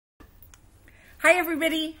Hi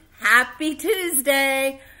everybody, happy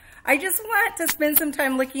Tuesday. I just want to spend some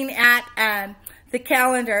time looking at the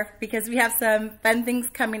calendar because we have some fun things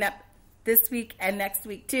coming up this week and next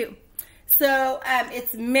week too. So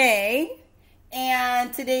it's May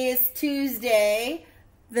and today is Tuesday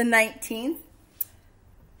the 19th.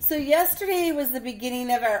 So yesterday was the beginning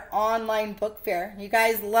of our online book fair. You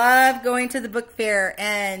guys love going to the book fair,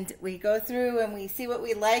 and we go through and we see what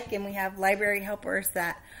we like, and we have library helpers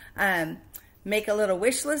that make a little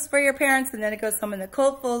wish list for your parents, and then it goes home in the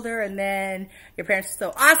cold folder, and then your parents are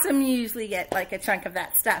so awesome, you usually get like a chunk of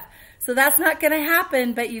that stuff. So that's not going to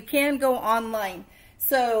happen, but you can go online.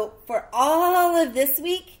 So for all of this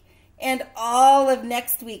week and all of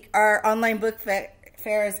next week, our online book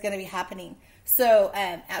fair is going to be happening. So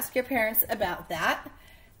ask your parents about that.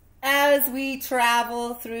 As we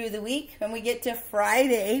travel through the week, when we get to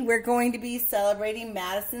Friday, we're going to be celebrating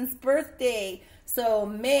Madison's birthday. So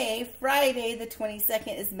Friday the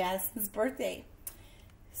 22nd is Madison's birthday.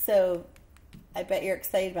 So I bet you're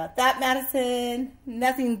excited about that, Madison.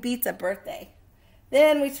 Nothing beats a birthday.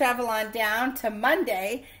 Then we travel on down to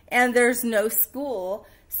Monday, and there's no school.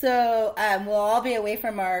 So we'll all be away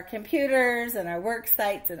from our computers and our work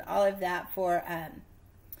sites and all of that for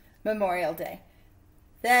Memorial Day.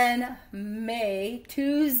 Then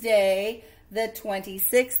Tuesday the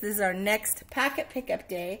 26th is our next packet pickup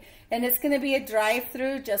day, and it's going to be a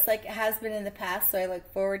drive-through just like it has been in the past, so I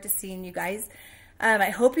look forward to seeing you guys. I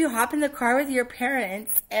hope you hop in the car with your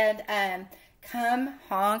parents and come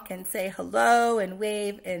honk and say hello and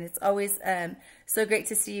wave, and it's always so great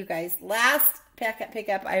to see you guys. Last packet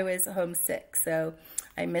pickup, I was homesick, so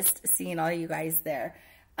I missed seeing all you guys there.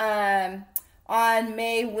 On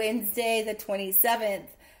Wednesday the 27th,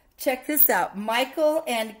 check this out. Michael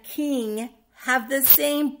and King have the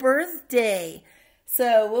same birthday.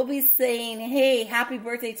 So we'll be saying, hey, happy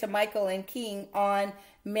birthday to Michael and King on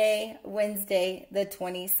Wednesday the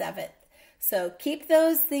 27th. So keep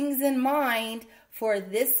those things in mind for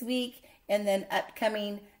this week and then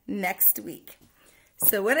upcoming next week.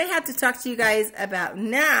 So what I have to talk to you guys about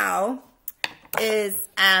now is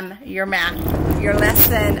your math, your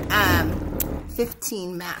lesson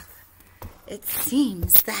 15 math. It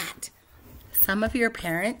seems that some of your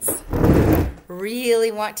parents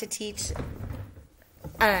really want to teach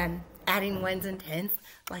adding ones and tens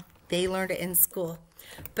like they learned it in school.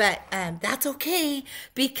 But that's okay,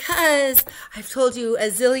 because I've told you a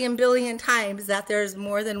zillion billion times that there's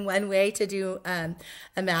more than one way to do a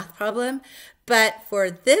math problem. But for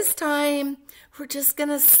this time, we're just going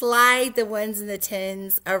to slide the ones and the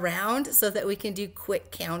tens around so that we can do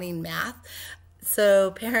quick counting math. So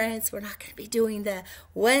parents, we're not going to be doing the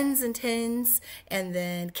ones and tens and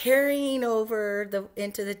then carrying over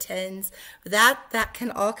into the tens. That can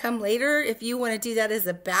all come later. If you want to do that as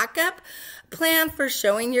a backup plan for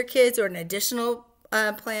showing your kids, or an additional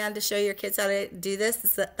plan to show your kids how to do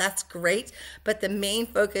this, that's great. But the main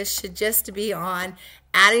focus should just be on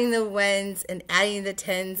adding the ones and adding the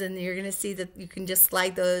tens, and you're going to see that you can just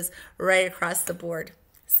slide those right across the board.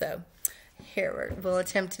 So here we'll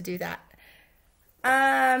attempt to do that.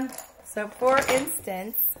 So for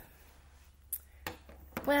instance,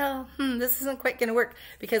 well, this isn't quite going to work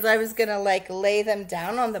because I was going to like lay them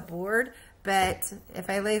down on the board, but if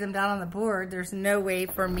I lay them down on the board, there's no way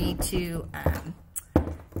for me to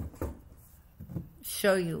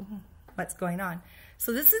show you what's going on.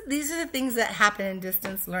 So these are the things that happen in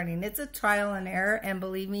distance learning. It's a trial and error, and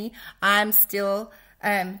believe me, I'm still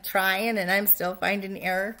trying and I'm still finding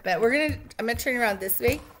error. But I'm gonna turn around this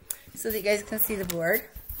way so that you guys can see the board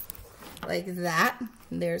like that.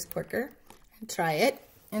 And there's Porker. And try it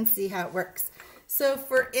and see how it works. So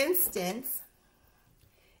for instance,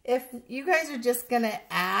 if you guys are just gonna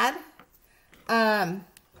add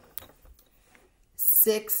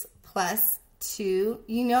 6 plus 2,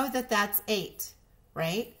 you know that that's 8,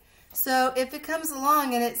 right? So if it comes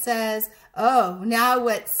along and it says, oh, now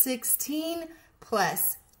what's 16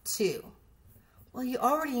 plus 2? Well, you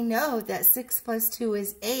already know that 6 plus 2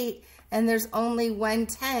 is 8, and there's only one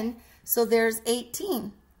 10, so there's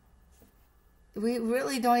 18. We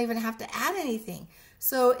really don't even have to add anything.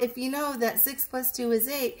 So if you know that 6 plus 2 is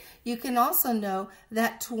 8, you can also know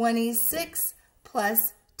that 26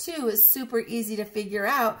 plus 2 is super easy to figure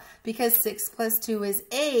out, because 6 plus 2 is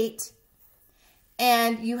 8,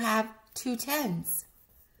 and you have 2 tens.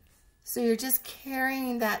 So you're just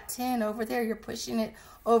carrying that 10 over there. You're pushing it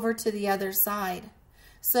over to the other side.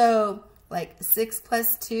 So like 6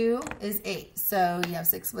 plus 2 is 8. So you have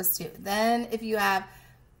 6 plus 2. Then if you have,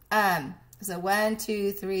 so 1,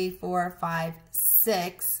 2, 3, 4, 5,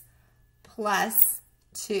 6 plus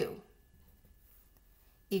 2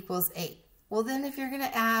 equals 8. Well, then if you're going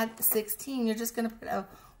to add 16, you're just going to put a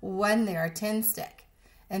 1 there, a 10 stick.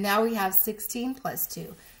 And now we have 16 plus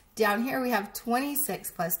 2. Down here we have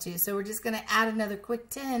 26 plus 2. So we're just going to add another quick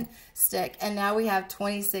 10 stick. And now we have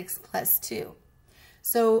 26 plus 2.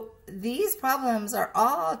 So these problems are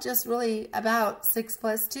all just really about 6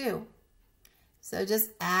 plus 2. So just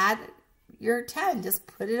add your 10. Just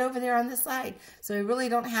put it over there on the side. So we really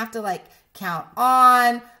don't have to like count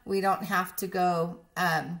on. We don't have to go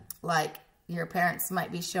like your parents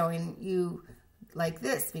might be showing you like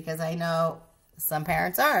this, because I know some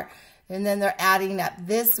parents are. And then they're adding up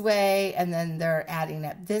this way, and then they're adding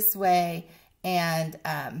up this way, and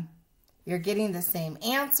you're getting the same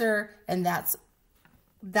answer, and that's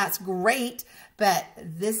great, but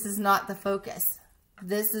this is not the focus.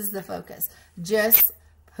 This is the focus. Just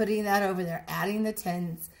putting that over there, adding the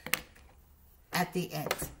 10s at the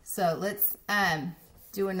end. So let's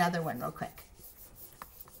do another one real quick.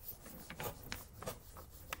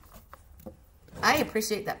 I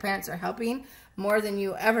appreciate that parents are helping more than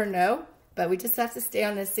you ever know, but we just have to stay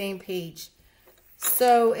on the same page.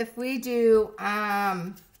 So if we do,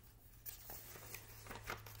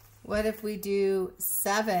 what if we do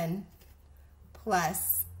 7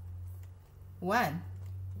 plus 1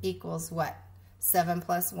 equals what? 7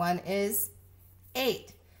 plus 1 is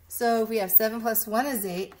 8. So if we have 7 plus 1 is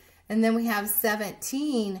 8, and then we have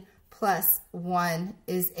 17 plus 1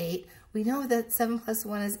 is 8, we know that 7 plus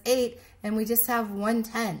 1 is 8, and we just have 1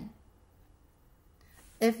 10.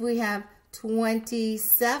 If we have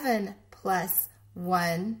 27 plus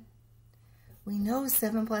 1, we know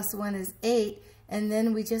 7 plus 1 is 8, and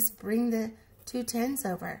then we just bring the 2 10s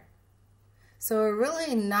over. So we're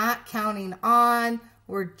really not counting on,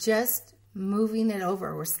 we're just moving it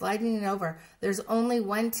over. We're sliding it over. There's only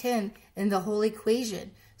 1 10 in the whole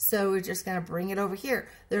equation. So we're just going to bring it over here.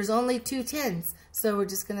 There's only 2 10s. So we're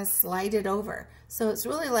just going to slide it over. So it's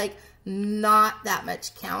really like not that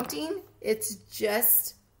much counting. It's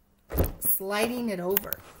just sliding it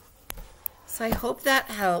over. So I hope that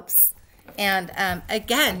helps. And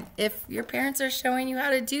again, if your parents are showing you how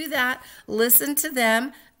to do that, listen to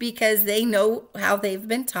them, because they know how they've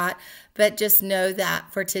been taught. But just know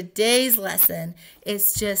that for today's lesson,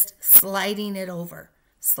 it's just sliding it over,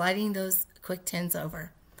 sliding those quick 10s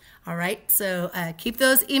over. All right, so keep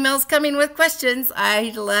those emails coming with questions.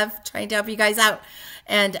 I love trying to help you guys out.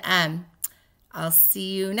 And I'll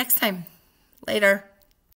see you next time. Later.